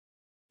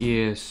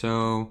Yeah,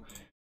 so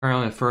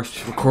apparently the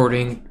first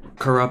recording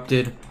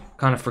corrupted.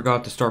 Kind of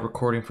forgot to start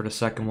recording for the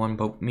second one,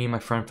 but me and my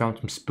friend found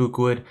some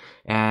spookwood,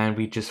 and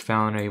we just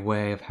found a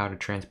way of how to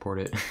transport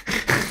it.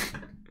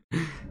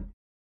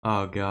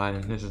 Oh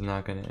god, this is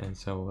not gonna end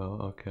so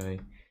well. Okay,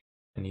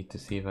 I need to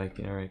see if I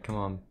can. Alright, come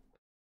on.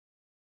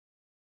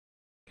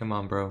 Come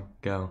on, bro.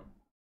 Go.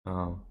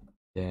 Oh,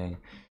 dang.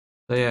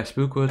 So yeah,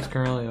 spookwood's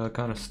currently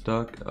kind of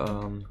stuck.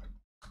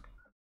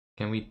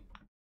 Can we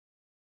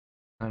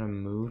kind of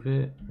move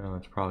it? No,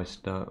 it's probably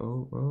stuck.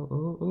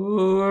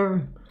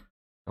 Oh.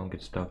 Don't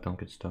get stuck, don't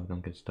get stuck,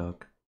 don't get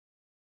stuck.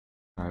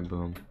 Alright,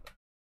 boom.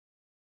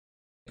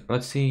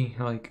 Let's see,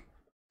 like...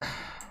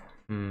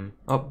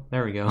 Oh,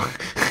 there we go.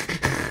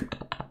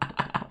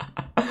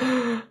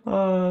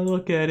 Oh,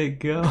 look at it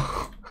go.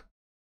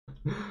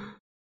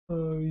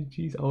 Oh,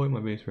 jeez. Oh, wait, my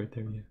base right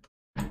there, yeah.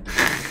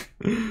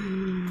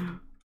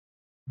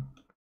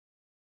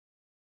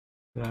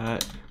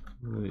 That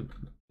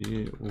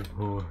legit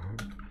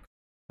worked.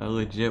 That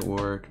legit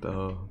worked.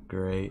 Oh,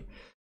 great.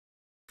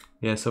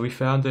 Yeah, so we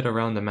found it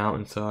around the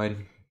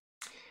mountainside.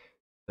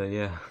 So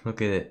yeah,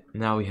 look at it.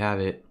 Now we have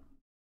it.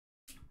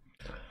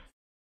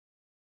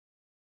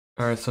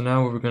 Alright, so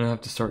now we're gonna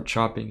have to start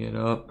chopping it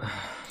up.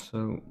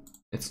 So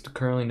it's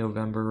currently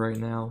November right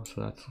now,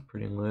 so that's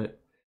pretty lit.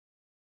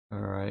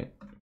 Alright.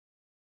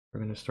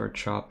 We're gonna start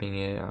chopping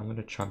it. I'm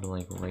gonna chop it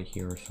like right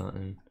here or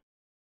something.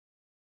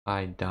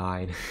 I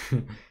died.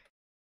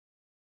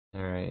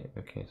 Alright,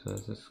 okay, so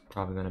this is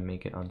probably gonna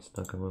make it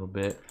unstuck a little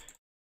bit.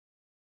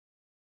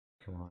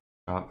 Come on,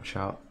 chop,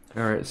 chop.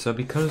 Alright, so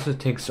because it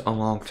takes a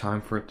long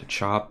time for it to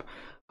chop,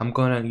 I'm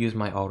gonna use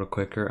my auto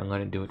clicker and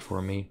let it do it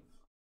for me.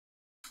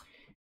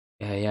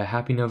 Yeah,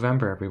 happy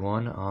November,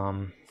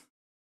 everyone.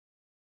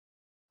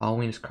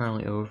 Halloween is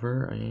currently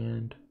over,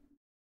 and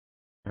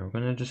we're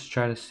gonna just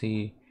try to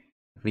see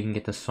if we can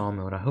get the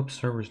sawmill. I hope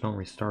servers don't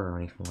restart or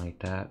anything like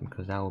that,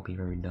 because that would be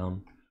very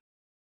dumb.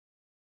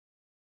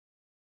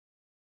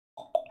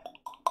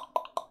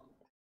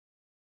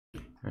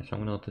 Alright, so I'm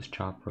gonna let this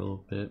chop for a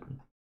little bit.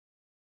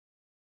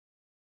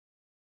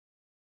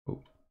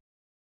 Oh.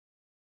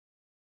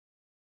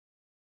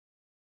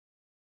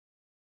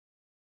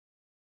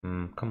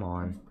 Come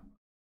on.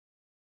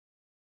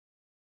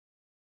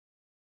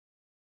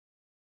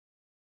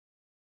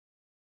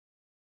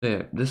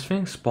 Yeah, this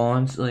thing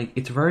spawns, like,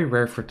 it's very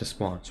rare for it to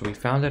spawn, so we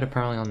found it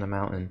apparently on the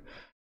mountain,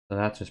 so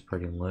that's just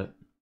pretty lit.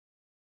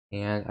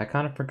 And I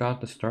kind of forgot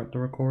to start the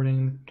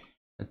recording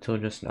until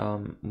just,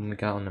 when we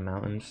got on the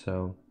mountain,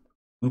 so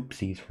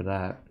oopsies for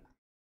that.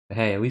 But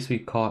hey, at least we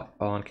caught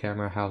on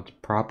camera how to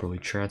properly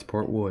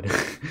transport wood.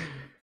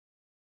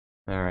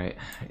 Alright,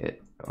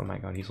 oh my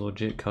god, he's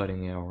legit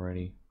cutting it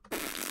already.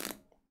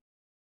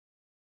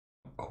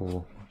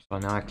 Cool, so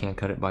now I can't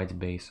cut it by its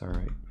base,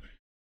 alright.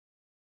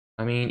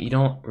 I mean, you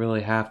don't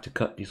really have to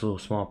cut these little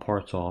small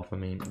parts off. I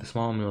mean, the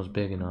sawmill is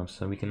big enough,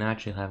 so we can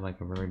actually have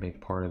like a very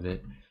big part of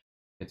it.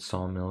 It's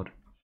sawmilled.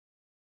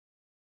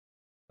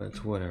 But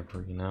it's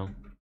whatever, you know?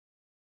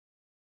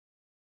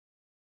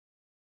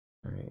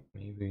 Alright,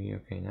 maybe,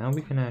 okay, now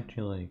we can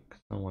actually like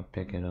somewhat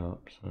pick it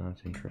up, so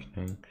that's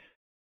interesting.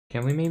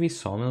 Can we maybe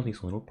sawmill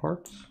these little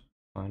parts?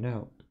 Find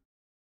out.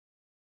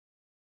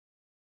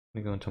 Let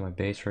me go into my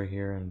base right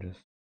here and just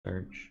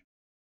search.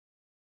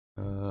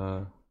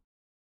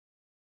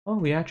 Oh,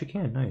 we actually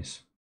can,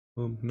 nice.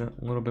 A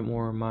little bit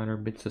more minor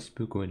bits of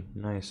spookwood,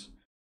 nice.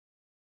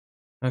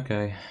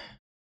 Okay.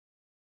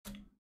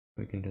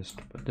 We can just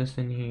put this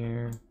in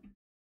here.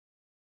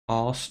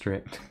 All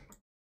stripped.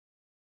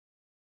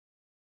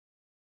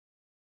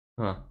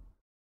 Huh.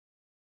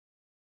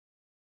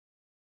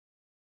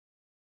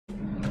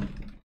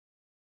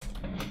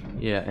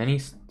 Yeah, any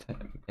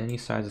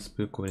size of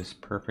spookwood is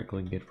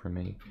perfectly good for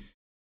me.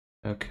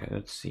 Okay,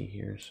 let's see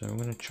here. So I'm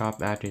gonna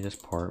chop actually this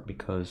part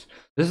because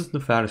this is the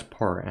fattest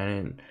part,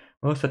 and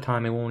most of the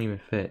time it won't even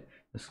fit.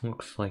 This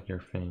looks like your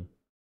thing.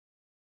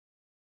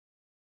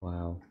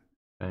 Wow.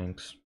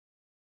 Thanks.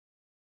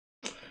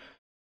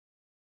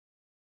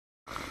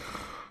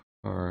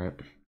 Alright.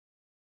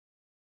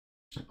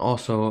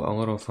 Also, a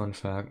little fun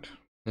fact.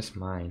 It's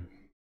mine.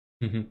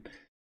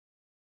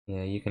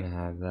 Yeah, you can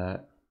have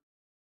that.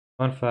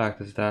 Fun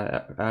fact is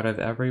that out of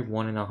every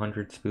 1 in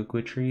 100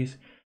 spookwood trees,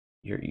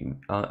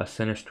 a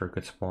sinister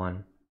could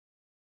spawn.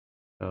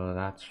 So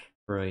that's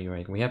really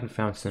right. We haven't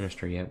found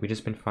sinister yet. We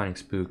just been finding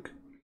spook.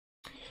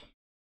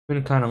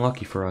 Been kind of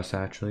lucky for us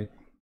actually.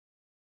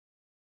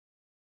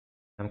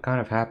 I'm kind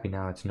of happy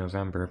now it's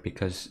November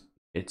because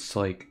it's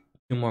like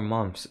 2 more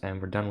months and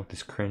we're done with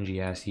this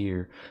cringy ass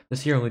year.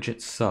 This year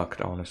legit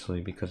sucked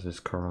honestly because of this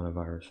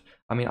coronavirus.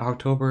 I mean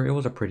October, it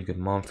was a pretty good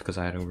month because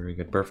I had a really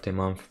good birthday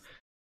month.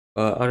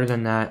 But other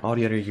than that, all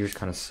the other years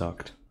kind of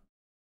sucked.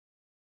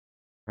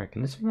 Alright,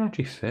 can this thing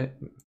actually fit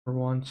for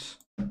once?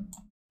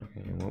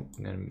 Okay, well,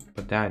 I'm gonna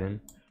put that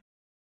in.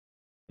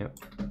 Yep.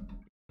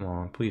 Come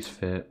on, please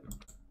fit. Of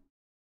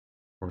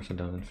course it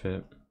doesn't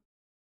fit.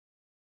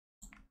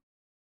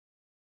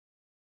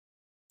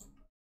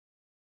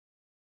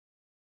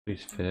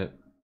 Please fit.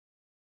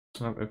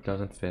 Oh, it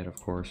doesn't fit, of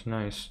course.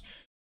 Nice.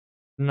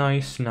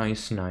 Nice,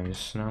 nice,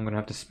 nice. Now I'm gonna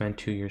have to spend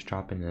 2 years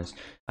chopping this.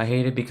 I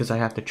hate it because I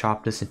have to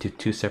chop this into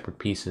 2 separate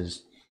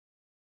pieces.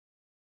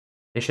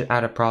 They should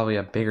add probably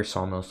a bigger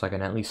sawmill so I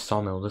can at least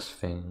sawmill this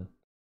thing.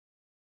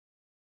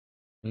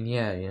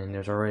 Yeah, and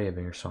there's already a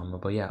bigger sawmill,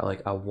 but yeah,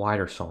 like a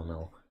wider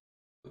sawmill.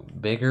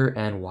 Bigger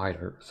and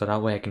wider, so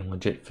that way I can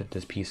legit fit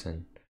this piece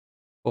in.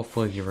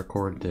 Hopefully you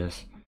record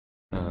this.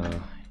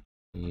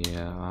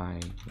 Yeah, I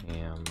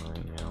am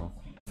right now.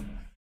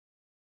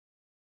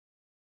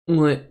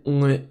 Lit.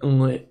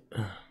 Okay,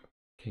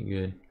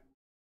 good.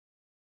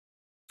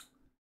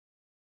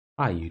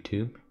 Hi,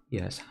 YouTube.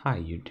 Yes, hi,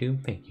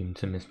 YouTube. Thank you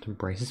to Mr.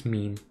 Bryce's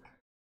meme.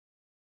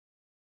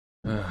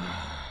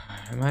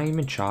 Am I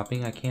even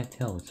chopping? I can't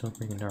tell. It's so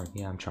freaking dark.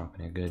 Yeah, I'm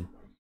chopping it. Good.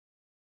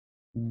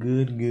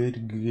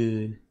 Good.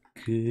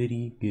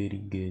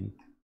 Goody.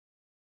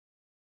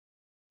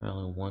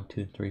 Well, 1,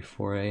 2, 3,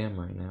 4 a.m.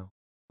 right now.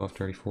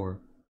 12:34.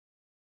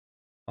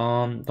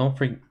 Don't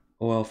forget.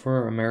 Well,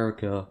 for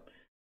America,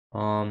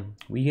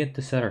 we get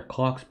to set our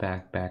clocks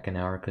back an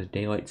hour because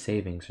daylight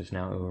savings is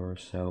now over.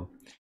 So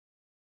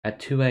at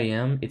 2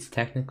 a.m., it's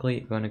technically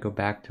going to go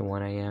back to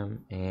 1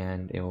 a.m.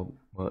 and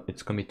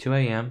it's going to be 2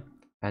 a.m.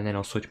 and then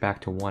it'll switch back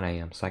to 1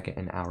 a.m. so I get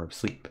an hour of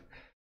sleep.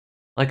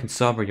 Like in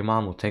Sub, your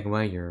mom will take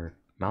away your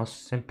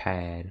mouse and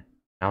pad.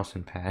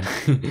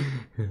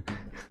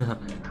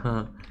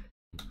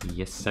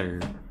 Yes, sir.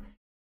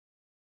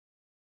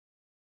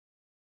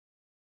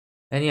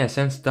 And yeah,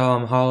 since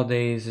the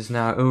holidays is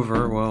now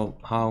over, well,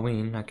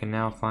 Halloween, I can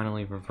now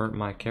finally revert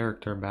my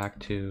character back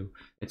to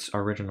its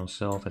original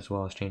self, as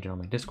well as changing all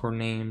my Discord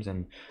names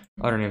and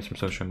other names from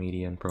social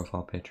media and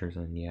profile pictures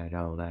and yeah,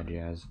 all that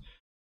jazz.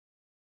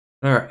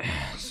 Alright,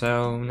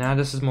 so now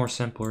this is more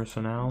simpler, so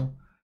now,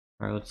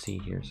 alright, let's see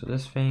here. So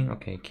this thing,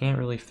 okay, can't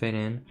really fit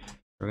in.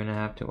 We're gonna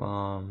have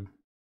to,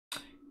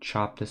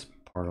 chop this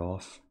part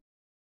off.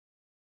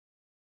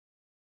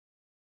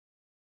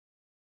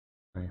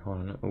 Alright, hold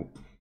on. Oh,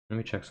 let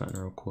me check something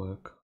real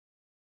quick.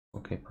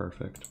 Okay,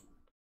 perfect.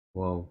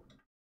 Whoa.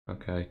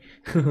 Okay.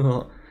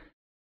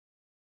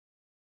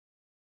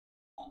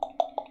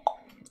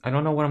 I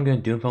don't know what I'm gonna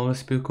do with all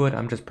this spookwood.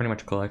 I'm just pretty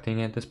much collecting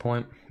it at this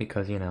point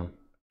because, you know,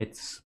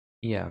 it's,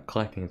 yeah,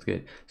 collecting is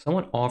good.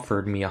 Someone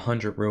offered me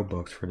 100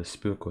 Robux for the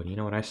spookwood. You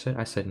know what I said?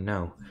 I said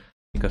no.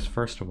 Because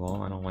first of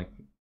all, I don't like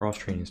cross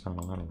training is not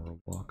a lot of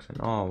Roblox. And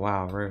oh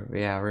wow,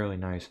 yeah, really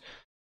nice.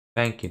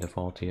 Thank you,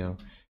 Defaultio.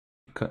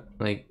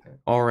 Like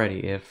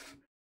already, if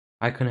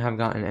I couldn't have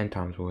gotten end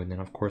times wood, then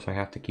of course I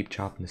have to keep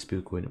chopping the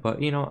spookwood.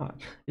 But you know,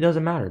 it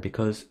doesn't matter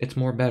because it's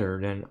more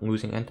better than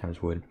losing end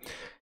times wood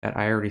that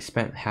I already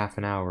spent half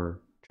an hour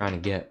trying to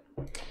get.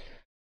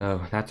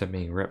 Oh, that's a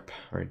big rip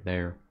right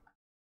there.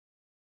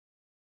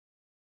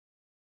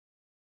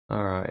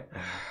 Alright.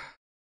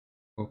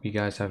 Hope you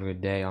guys have a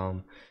good day.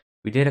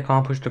 We did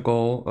accomplish the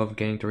goal of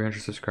getting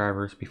 300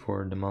 subscribers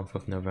before the month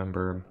of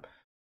November. I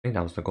think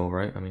that was the goal,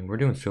 right? I mean, we're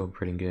doing still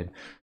pretty good.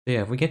 So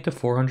yeah, if we get to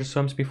 400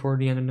 subs before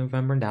the end of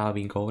November, that'll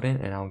be golden,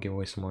 and I'll give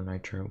away some more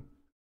nitro.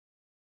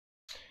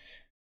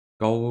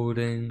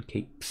 Golden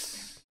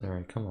capes.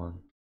 Alright, come on.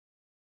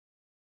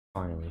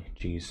 Finally,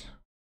 jeez.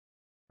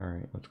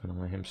 Alright, let's gonna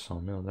let him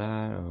sawmill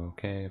that.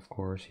 Okay, of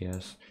course,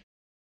 yes.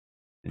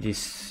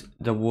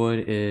 The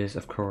wood is,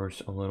 of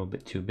course, a little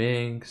bit too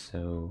big,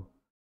 so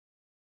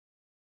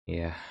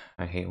yeah,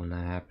 I hate when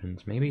that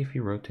happens. Maybe if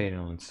you rotate it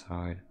on its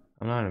side.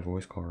 I'm not in a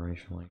voice call or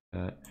anything like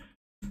that.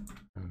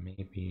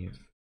 Maybe if,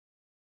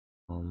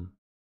 alright,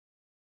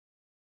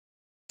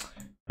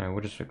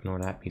 we'll just ignore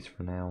that piece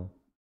for now.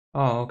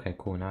 Oh, okay,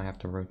 cool. Now I have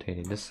to rotate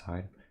it this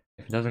side.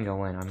 If it doesn't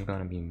go in, I'm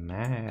gonna be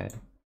mad.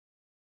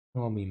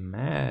 I'll be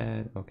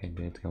mad. Okay,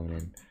 good, it's going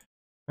in.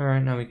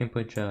 Alright, now we can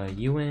put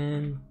you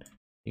in.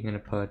 You're gonna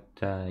put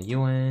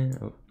you in.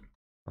 Oh,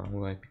 wrong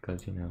way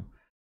because, you know,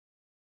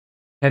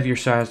 have your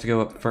size to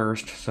go up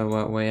first, so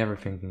that way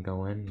everything can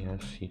go in.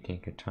 Yes, you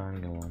take your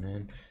time, go on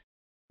in.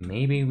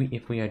 Maybe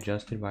if we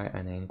adjusted by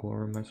an angle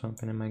or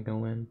something, it might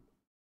go in.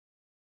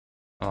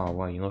 Oh,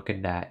 well, you look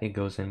at that. It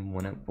goes in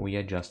when we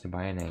adjust it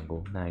by an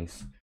angle.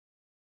 Nice.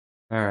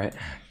 Alright,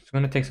 it's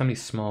gonna take some of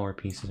these smaller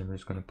pieces and we're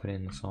just gonna put it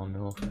in the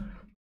sawmill. I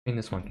think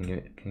this one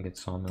can get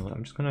sawmill.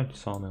 I'm just gonna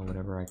sawmill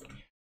whatever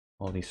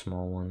all these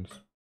small ones.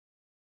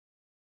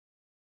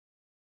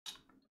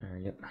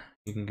 Alright, yep.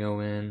 You can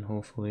go in,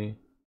 hopefully.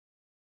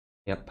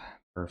 Yep,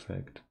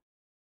 perfect.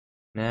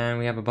 Now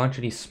we have a bunch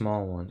of these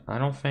small ones. I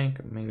don't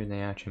think maybe they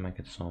actually might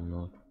get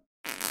sawmilled.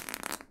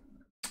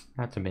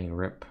 That's a big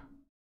rip.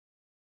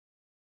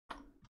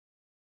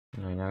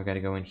 Alright, now I gotta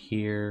go in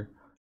here.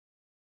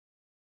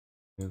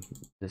 Move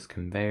this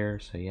conveyor.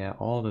 So yeah,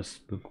 all the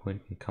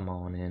spookwood can come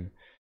on in.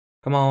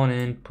 Come on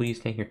in, please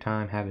take your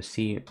time, have a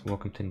seat.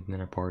 Welcome to the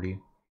dinner party.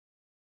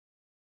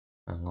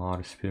 A lot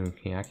of spook.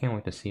 Yeah, I can't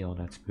wait to see all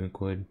that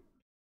spookwood.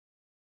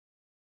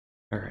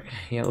 Alright,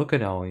 yeah, look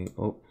at Ollie.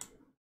 Oh,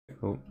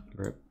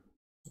 rip.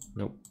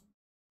 Nope.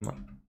 Come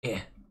on.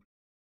 Yeah.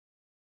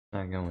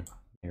 Not going.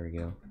 There we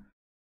go.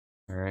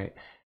 Alright,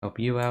 help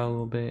you out a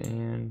little bit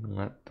and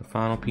let the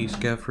final piece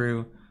go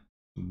through.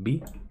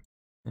 Beep.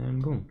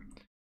 And boom.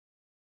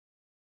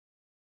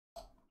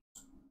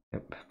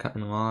 Yep, cut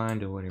in line,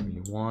 do whatever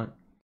you want.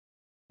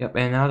 Yep,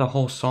 and now the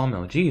whole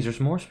sawmill. Geez, there's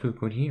more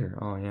spookwood here.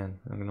 Oh yeah,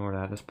 ignore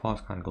that. This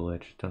pause kind of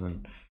glitched. It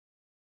doesn't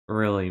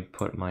really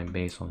put my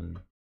base on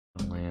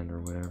the land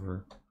or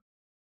whatever.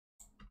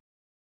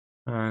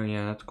 Alright,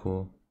 yeah, that's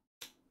cool.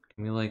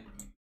 Can we like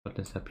put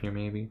this up here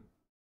maybe?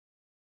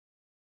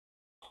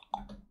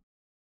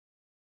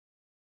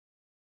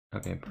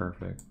 Okay,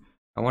 perfect.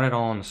 I want it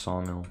all on the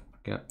sawmill.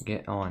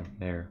 Get on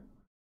there.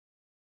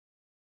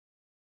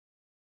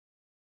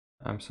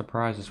 I'm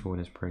surprised this wood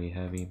is pretty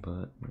heavy,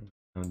 but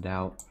no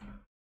doubt.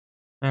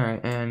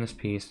 Alright, and this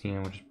piece,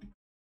 we'll just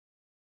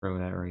throw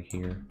that right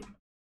here.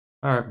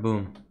 Alright,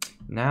 boom.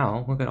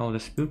 Now, look at all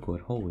this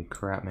spookwood. Holy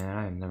crap, man.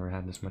 I have never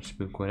had this much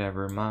spookwood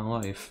ever in my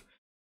life.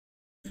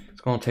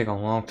 It's gonna take a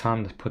long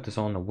time to put this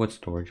all in the wood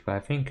storage, but I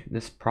think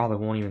this probably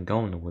won't even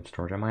go in the wood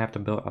storage. I might have to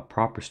build a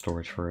proper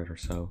storage for it or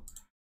so.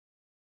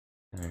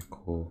 Alright,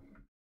 cool.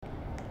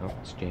 Oh,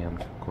 it's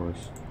jammed, of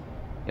course.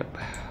 Yep,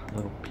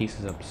 little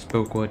pieces of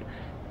spookwood.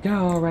 Go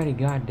already,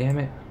 god damn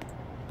it.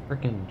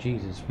 Freaking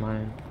Jesus,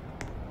 man.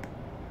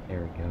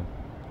 There we go.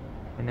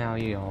 And now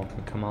you all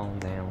can come on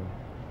down.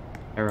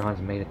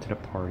 Everyone's made it to the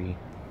party.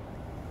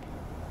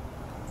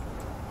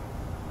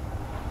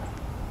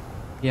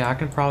 Yeah, I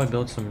can probably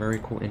build some very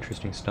cool,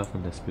 interesting stuff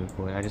with this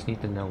spookwood. I just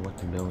need to know what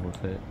to build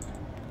with it.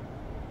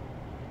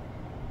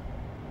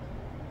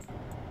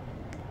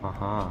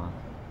 Aha.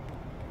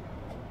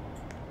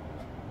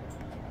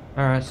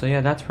 Alright, so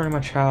yeah, that's pretty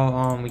much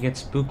how we get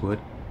spookwood.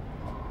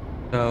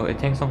 So it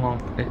takes a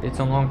long, it's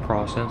a long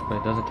process, but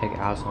it doesn't take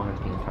as long as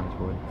game times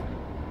would.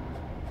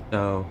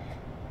 So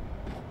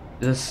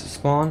this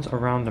spawns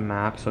around the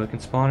map, so it can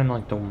spawn in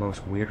like the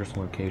most weirdest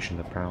locations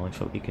apparently.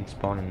 So it can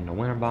spawn in the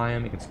winter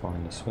biome, it can spawn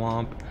in the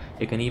swamp,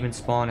 it can even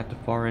spawn at the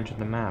far edge of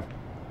the map.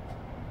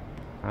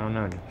 I don't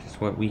know,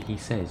 just what Wiki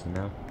says, you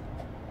know?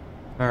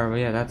 Alright, well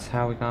yeah, that's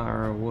how we got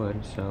our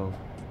wood, so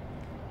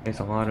there's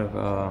a lot of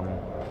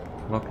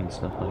luck and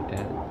stuff like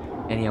that.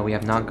 And yeah, we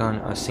have not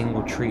gotten a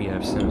single tree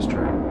of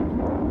Sinister.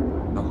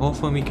 So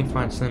hopefully we can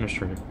find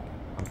Sinister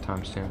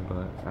sometime soon,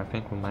 but I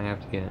think we might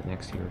have to get it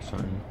next year or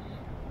something.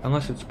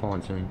 Unless it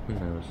spawns in, who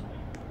knows.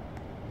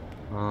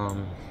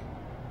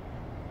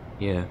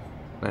 Yeah.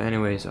 But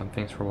anyways,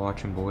 thanks for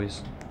watching,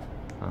 boys.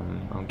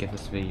 I'll get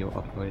this video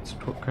uploaded. It's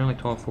currently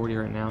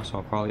 12:40 right now, so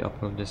I'll probably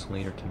upload this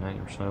later tonight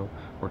or so,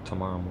 or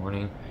tomorrow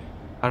morning.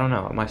 I don't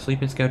know. My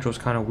sleeping schedule is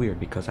kind of weird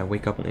because I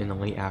wake up in the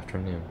late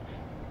afternoon.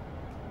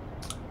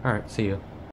 Alright, see you.